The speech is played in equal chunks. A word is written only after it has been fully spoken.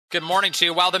Good morning to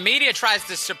you. While the media tries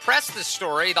to suppress the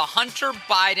story, the Hunter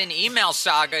Biden email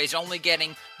saga is only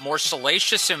getting more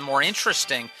salacious and more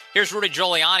interesting. Here's Rudy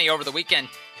Giuliani over the weekend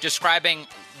describing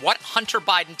what Hunter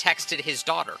Biden texted his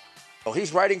daughter. Well,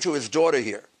 he's writing to his daughter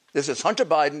here. This is Hunter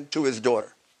Biden to his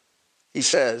daughter. He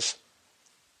says,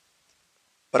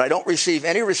 "But I don't receive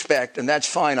any respect, and that's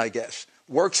fine, I guess.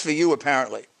 Works for you,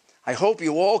 apparently. I hope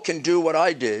you all can do what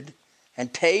I did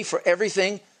and pay for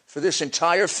everything for this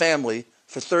entire family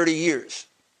for 30 years.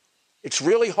 It's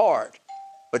really hard,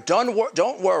 but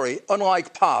don't worry.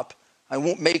 Unlike Pop, I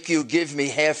won't make you give me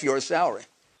half your salary."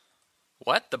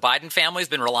 What? The Biden family's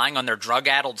been relying on their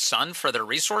drug-addled son for their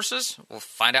resources? We'll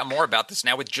find out more about this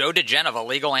now with Joe DiGenova,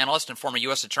 legal analyst and former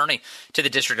U.S. attorney to the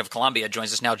District of Columbia.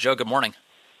 Joins us now. Joe, good morning.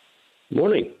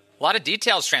 Morning. A lot of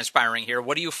details transpiring here.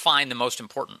 What do you find the most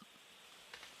important?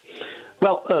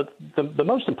 Well, the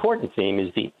most important theme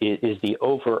is the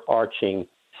overarching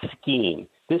scheme.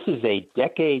 This is a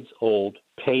decades-old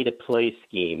pay-to-play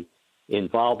scheme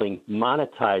involving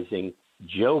monetizing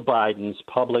Joe Biden's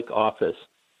public office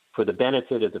for the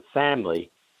benefit of the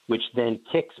family, which then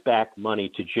kicks back money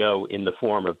to Joe in the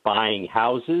form of buying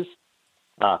houses,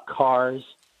 cars,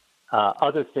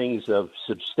 other things of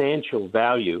substantial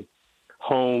value,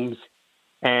 homes,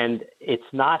 and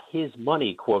it's not his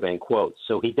money, quote unquote,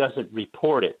 so he doesn't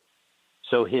report it.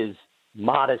 So his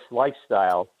modest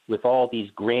lifestyle with all these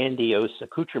grandiose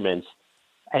accoutrements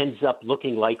ends up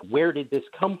looking like, where did this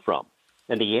come from?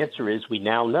 And the answer is, we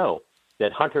now know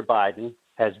that Hunter Biden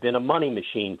has been a money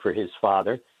machine for his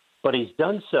father, but he's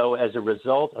done so as a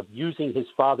result of using his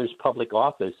father's public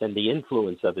office and the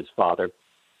influence of his father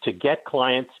to get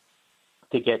clients,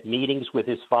 to get meetings with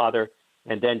his father,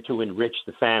 and then to enrich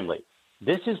the family.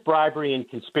 This is bribery and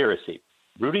conspiracy.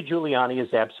 Rudy Giuliani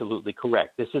is absolutely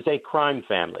correct. This is a crime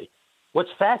family.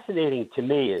 What's fascinating to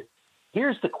me is,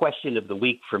 here's the question of the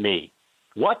week for me.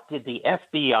 What did the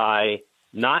FBI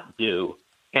not do,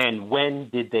 and when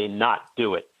did they not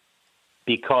do it?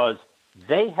 Because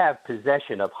they have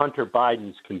possession of Hunter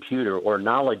Biden's computer or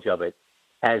knowledge of it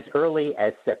as early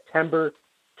as September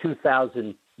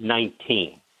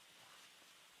 2019,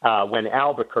 when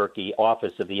Albuquerque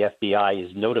office of the FBI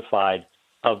is notified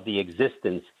of the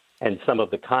existence and some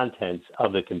of the contents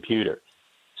of the computer.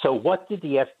 So what did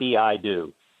the FBI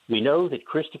do? We know that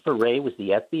Christopher Wray was the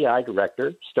FBI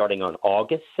director starting on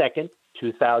August 2nd,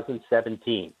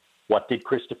 2017. What did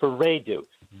Christopher Wray do?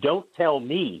 Don't tell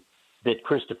me that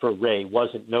Christopher Wray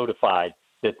wasn't notified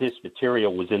that this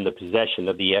material was in the possession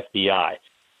of the FBI.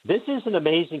 This is an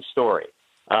amazing story.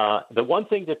 The one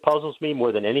thing that puzzles me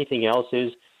more than anything else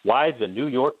is why the New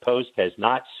York Post has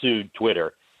not sued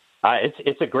Twitter.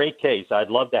 It's a great case.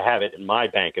 I'd love to have it in my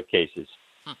bank of cases.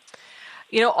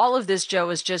 You know, all of this, Joe,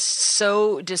 is just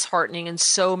so disheartening and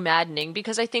so maddening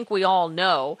because I think we all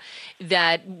know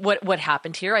that what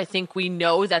happened here. I think we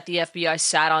know that the FBI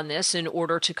sat on this in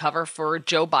order to cover for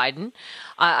Joe Biden.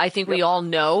 I think we all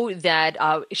know that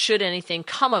should anything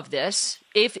come of this,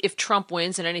 if Trump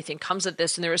wins and anything comes of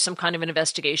this and there is some kind of an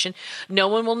investigation, no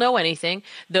one will know anything.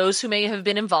 Those who may have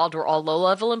been involved were all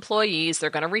low-level employees. They're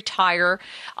going to retire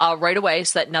right away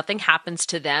so that nothing happens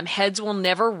to them. Heads will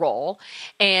never roll.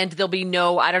 And there'll be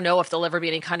I don't know if there'll ever be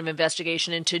any kind of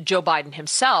investigation into Joe Biden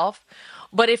himself.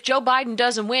 But if Joe Biden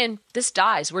doesn't win, this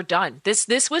dies. We're done.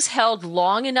 This was held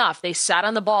long enough. They sat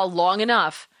on the ball long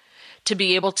enough to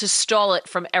be able to stall it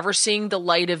from ever seeing the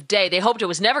light of day. They hoped it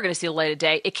was never going to see the light of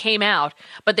day. It came out,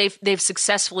 but they've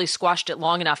successfully squashed it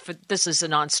long enough. This is a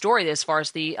non-story as far as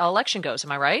the election goes.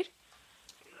 Am I right?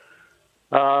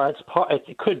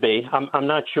 It could be. I'm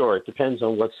not sure. It depends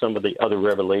on what some of the other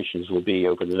revelations will be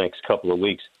over the next couple of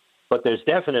weeks. But there's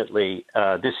definitely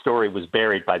this story was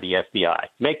buried by the FBI.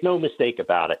 Make no mistake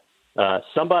about it.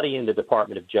 Somebody in the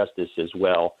Department of Justice as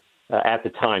well at the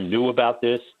time knew about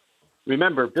this.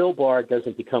 Remember, Bill Barr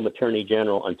doesn't become Attorney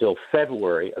General until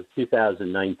February of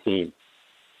 2019.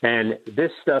 And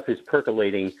this stuff is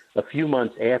percolating a few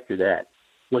months after that.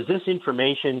 Was this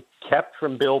information kept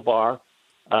from Bill Barr?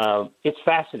 It's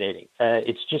fascinating.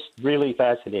 It's just really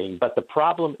fascinating. But the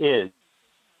problem is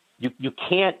you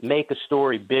can't make a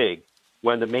story big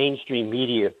when the mainstream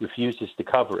media refuses to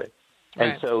cover it.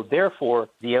 Right. And so, therefore,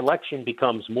 the election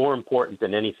becomes more important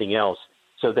than anything else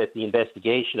so that the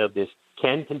investigation of this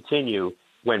can continue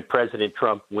when President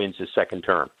Trump wins his second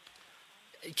term.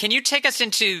 Can you take us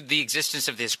into the existence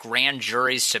of this grand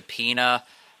jury subpoena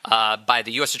by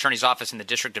the U.S. Attorney's Office in the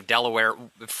District of Delaware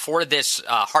for this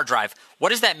hard drive? What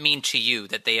does that mean to you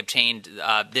that they obtained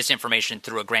this information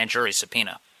through a grand jury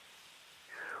subpoena?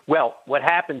 Well, what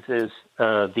happens is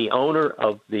the owner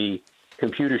of the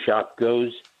computer shop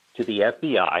goes to the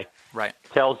FBI, right,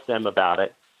 tells them about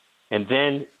it. and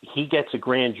then he gets a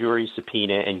grand jury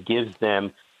subpoena and gives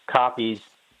them copies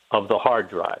of the hard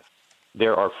drive.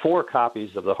 There are 4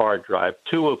 copies of the hard drive,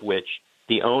 2 of which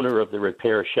the owner of the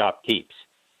repair shop keeps.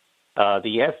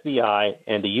 The FBI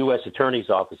and the U.S. Attorney's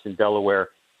Office in Delaware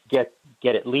get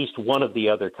at least one of the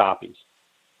other copies.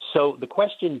 So the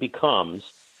question becomes,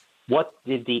 what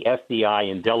did the FBI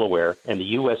in Delaware and the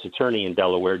U.S. Attorney in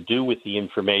Delaware do with the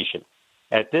information?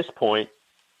 At this point,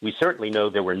 we certainly know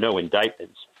there were no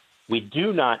indictments. We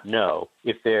do not know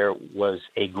if there was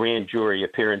a grand jury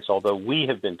appearance, although we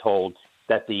have been told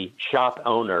that the shop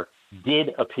owner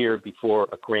did appear before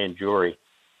a grand jury.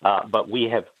 But we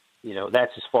have,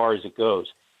 that's as far as it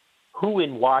goes. Who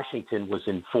in Washington was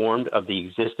informed of the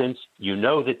existence? You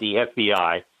know that the FBI,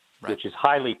 right, which is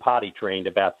highly potty trained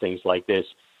about things like this,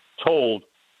 told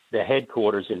the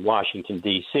headquarters in Washington,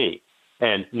 D.C.,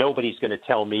 and nobody's going to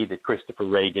tell me that Christopher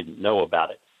Wray didn't know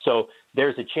about it. So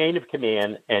there's a chain of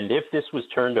command, and if this was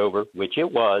turned over, which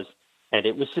it was, and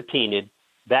it was subpoenaed,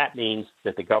 that means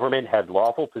that the government had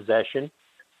lawful possession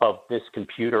of this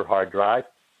computer hard drive.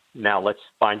 Now let's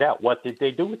find out, what did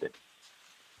they do with it?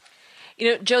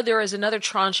 Joe, there is another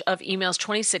tranche of emails,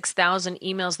 26,000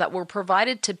 emails that were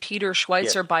provided to Peter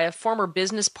Schweitzer by a former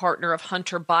business partner of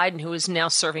Hunter Biden, who is now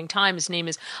serving time. His name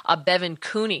is Bevan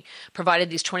Cooney.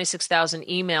 Provided these 26,000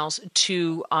 emails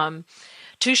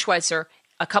to Schweitzer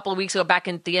a couple of weeks ago, back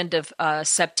at the end of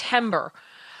September.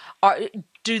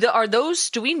 Do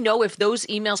we know if those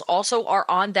emails also are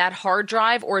on that hard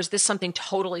drive, or is this something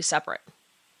totally separate?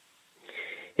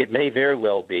 It may very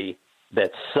well be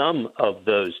that some of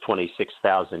those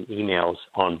 26,000 emails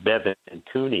on Bevan and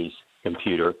Cooney's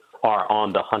computer are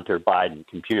on the Hunter Biden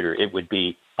computer. It would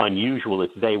be unusual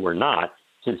if they were not,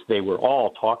 since they were all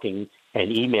talking and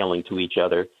emailing to each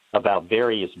other about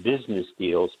various business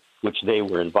deals which they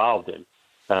were involved in.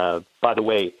 By the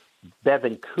way,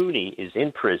 Bevan Cooney is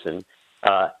in prison.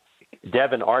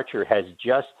 Devin Archer has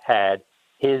just had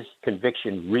his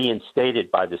conviction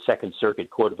reinstated by the Second Circuit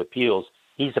Court of Appeals.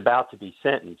 He's about to be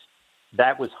sentenced.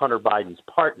 That was Hunter Biden's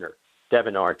partner,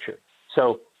 Devin Archer.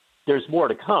 So there's more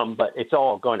to come, but it's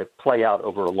all going to play out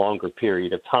over a longer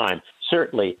period of time.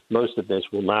 Certainly, most of this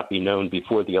will not be known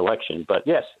before the election. But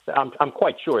yes, I'm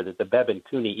quite sure that the Bevan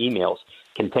Cooney emails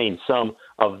contain some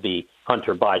of the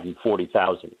Hunter Biden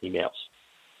 40,000 emails.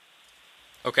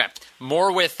 Okay.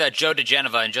 More with Joe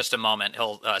DiGenova in just a moment.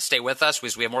 He'll stay with us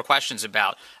because we have more questions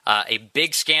about a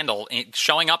big scandal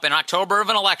showing up in October of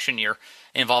an election year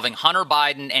involving Hunter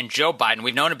Biden and Joe Biden.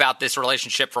 We've known about this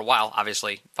relationship for a while,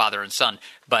 obviously father and son,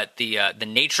 but the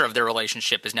nature of their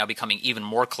relationship is now becoming even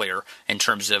more clear in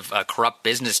terms of corrupt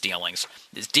business dealings.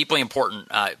 It's deeply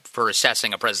important for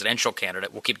assessing a presidential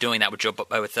candidate. We'll keep doing that with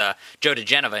Joe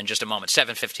DiGenova in just a moment.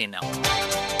 7:15 now.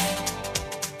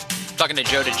 Talking to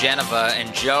Joe DiGenova,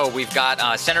 and Joe, we've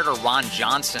got Senator Ron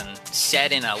Johnson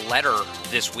said in a letter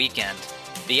this weekend,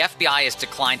 the FBI has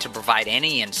declined to provide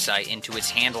any insight into its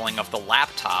handling of the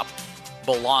laptop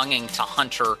belonging to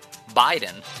Hunter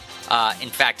Biden. In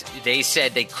fact, they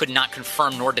said they could not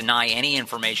confirm nor deny any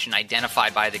information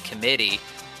identified by the committee,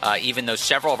 even though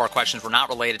several of our questions were not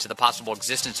related to the possible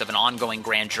existence of an ongoing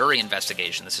grand jury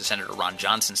investigation. This is Senator Ron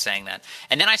Johnson saying that.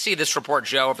 And then I see this report,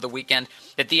 Joe, over the weekend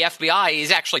that the FBI is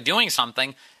actually doing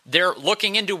something. They're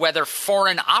looking into whether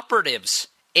foreign operatives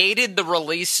aided the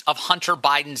release of Hunter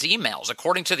Biden's emails.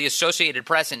 According to the Associated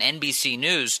Press and NBC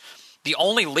News, the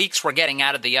only leaks we're getting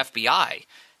out of the FBI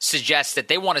suggest that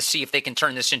they want to see if they can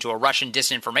turn this into a Russian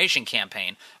disinformation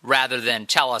campaign rather than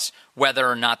tell us whether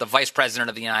or not the vice president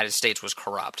of the United States was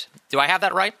corrupt. Do I have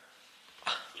that right?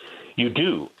 You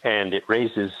do, and it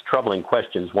raises troubling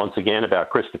questions once again about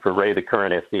Christopher Wray, the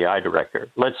current FBI director.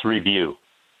 Let's review.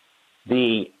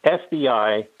 The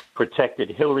FBI protected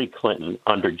Hillary Clinton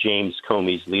under James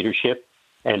Comey's leadership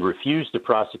and refused to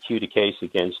prosecute a case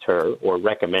against her or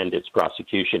recommend its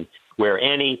prosecution, where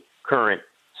any current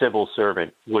civil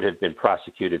servant would have been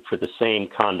prosecuted for the same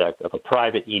conduct of a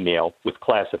private email with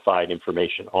classified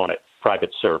information on it,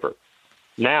 private server.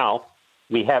 Now,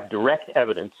 we have direct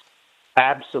evidence,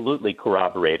 absolutely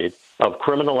corroborated, of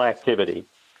criminal activity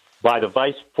by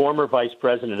the former vice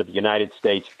president of the United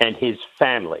States and his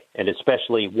family, and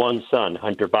especially one son,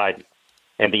 Hunter Biden.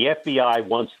 And the FBI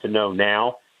wants to know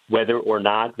now whether or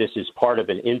not this is part of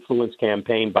an influence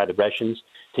campaign by the Russians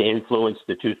to influence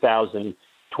the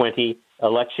 2020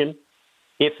 election.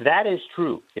 If that is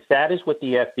true, if that is what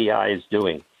the FBI is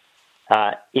doing,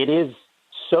 it is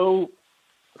so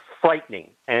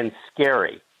frightening and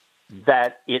scary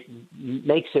that it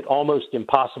makes it almost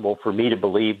impossible for me to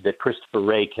believe that Christopher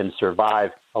Wray can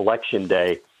survive Election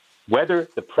Day, whether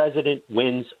the president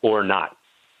wins or not.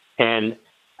 And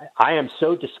I am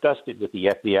so disgusted with the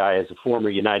FBI as a former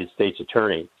United States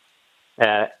attorney.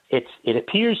 It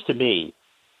appears to me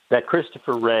that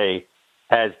Christopher Wray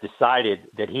has decided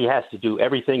that he has to do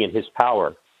everything in his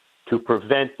power to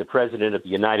prevent the President of the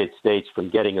United States from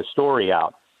getting a story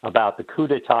out about the coup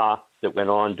d'etat that went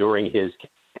on during his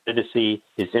candidacy,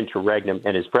 his interregnum,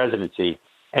 and his presidency,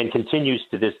 and continues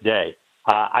to this day.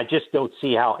 I just don't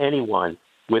see how anyone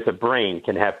with a brain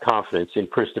can have confidence in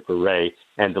Christopher Wray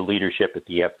and the leadership at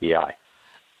the FBI.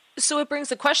 So it brings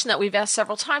the question that we've asked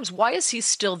several times. Why is he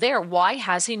still there? Why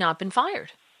has he not been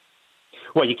fired?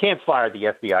 Well, you can't fire the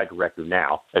FBI director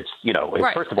now. It's,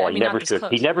 right. First of all, he never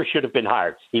should have been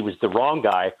hired. He was the wrong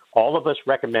guy. All of us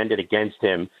recommended against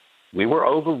him. We were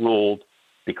overruled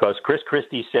because Chris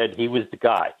Christie said he was the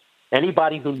guy.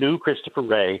 Anybody who knew Christopher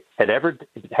Wray, had ever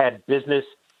had business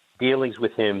dealings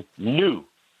with him, knew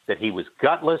that he was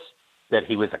gutless, that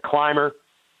he was a climber,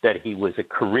 that he was a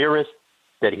careerist,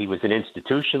 that he was an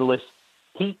institutionalist.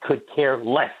 He could care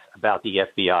less about the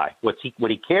FBI. What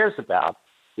he cares about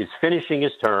is finishing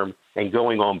his term and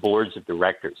going on boards of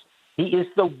directors. He is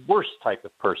the worst type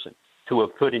of person to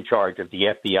have put in charge of the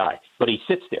FBI, but he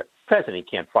sits there. The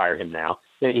president can't fire him now,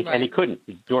 and he couldn't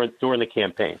during the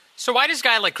campaign. So why does a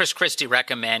guy like Chris Christie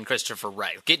recommend Christopher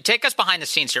Wray? Take us behind the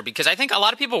scenes here, because I think a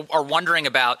lot of people are wondering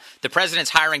about the president's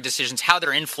hiring decisions, how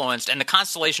they're influenced, and the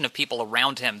constellation of people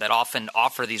around him that often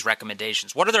offer these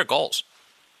recommendations. What are their goals?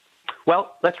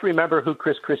 Well, let's remember who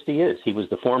Chris Christie is. He was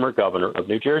the former governor of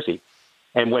New Jersey.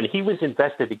 And when he was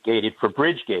investigated for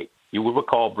Bridgegate, you will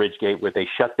recall Bridgegate, where they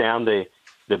shut down the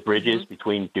bridges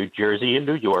between New Jersey and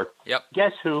New York. Yep.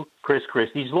 Guess who Chris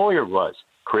Christie's lawyer was?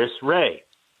 Chris Wray.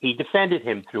 He defended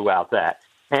him throughout that.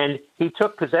 And he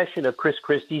took possession of Chris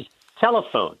Christie's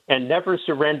telephone and never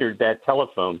surrendered that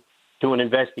telephone to an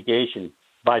investigation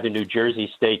by the New Jersey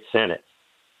State Senate.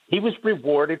 He was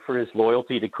rewarded for his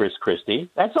loyalty to Chris Christie.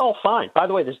 That's all fine. By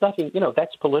the way, there's nothing,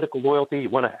 that's political loyalty. You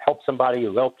want to help somebody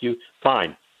who helped you,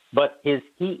 fine. But he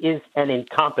is an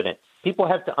incompetent. People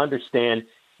have to understand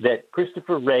that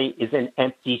Christopher Wray is an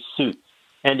empty suit.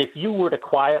 And if you were to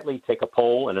quietly take a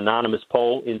poll, an anonymous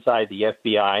poll inside the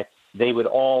FBI, they would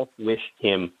all wish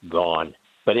him gone.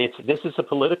 But this is a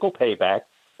political payback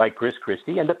by Chris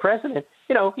Christie. And the president,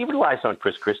 he relies on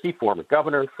Chris Christie, former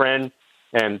governor, friend.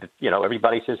 And,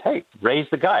 everybody says, hey, Wray's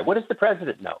the guy. What does the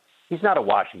president know? He's not a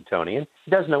Washingtonian.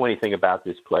 He doesn't know anything about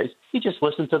this place. He just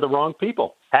listened to the wrong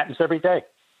people. Happens every day.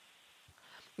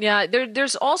 Yeah,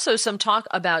 there's also some talk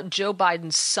about Joe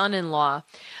Biden's son-in-law,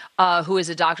 who is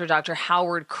a doctor, Dr.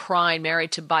 Howard Krein,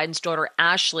 married to Biden's daughter,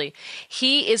 Ashley.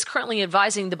 He is currently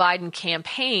advising the Biden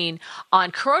campaign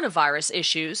on coronavirus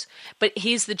issues, but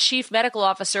he's the chief medical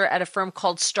officer at a firm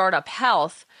called Startup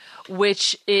Health,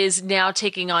 which is now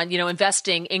taking on,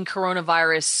 investing in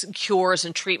coronavirus cures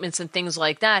and treatments and things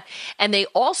like that. And they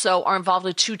also are involved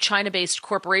with 2 China-based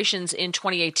corporations in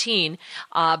 2018.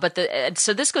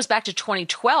 So this goes back to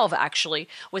 2012, actually,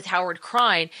 with Howard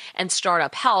Krein and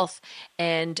Startup Health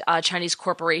and Chinese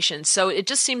corporations. So it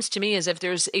just seems to me as if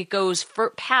it goes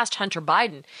past Hunter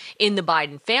Biden in the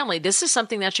Biden family. This is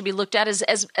something that should be looked at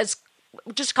as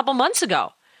just a couple months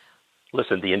ago.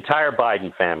 Listen, the entire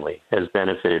Biden family has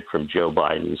benefited from Joe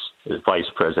Biden's vice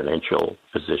presidential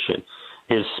position.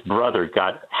 His brother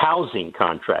got housing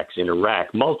contracts in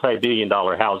Iraq,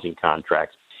 multi-billion-dollar housing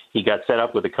contracts. He got set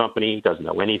up with a company. He doesn't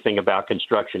know anything about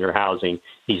construction or housing.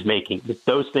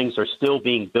 Those things are still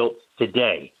being built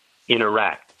today in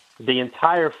Iraq. The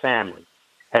entire family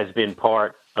has been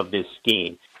part of this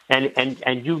scheme. And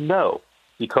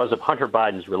because of Hunter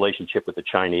Biden's relationship with the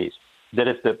Chinese, that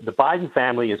if the Biden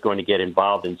family is going to get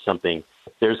involved in something,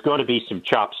 there's going to be some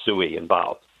chop suey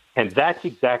involved. And that's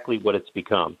exactly what it's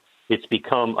become. It's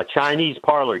become a Chinese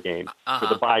parlor game for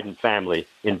the Biden family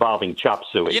involving chop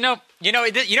suey.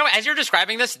 As you're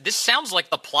describing this sounds like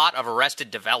the plot of Arrested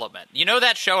Development. You know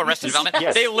that show, Arrested Development?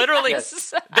 Yes. They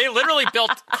literally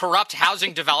built corrupt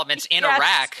housing developments in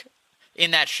Iraq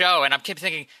in that show. And I keep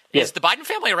thinking, is the Biden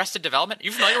family Arrested Development? Are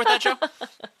you familiar with that show?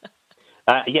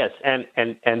 Yes,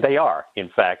 and they are, in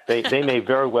fact. They may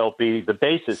very well be the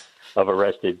basis of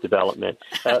Arrested Development.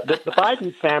 The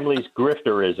Biden family's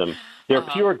grifterism, their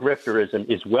pure grifterism,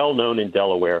 is well known in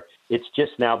Delaware. It's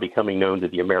just now becoming known to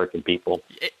the American people.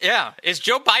 Yeah. Is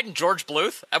Joe Biden George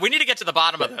Bluth? We need to get to the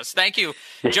bottom of this. Thank you.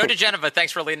 Joe DiGenova,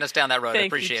 thanks for leading us down that road. I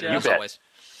appreciate it, as always.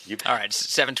 All right,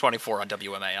 724 on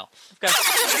WMAL.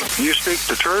 Okay. You speak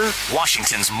the truth?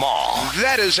 Washington's Mall.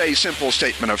 That is a simple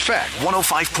statement of fact.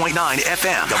 105.9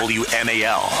 FM,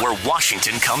 WMAL, where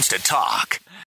Washington comes to talk.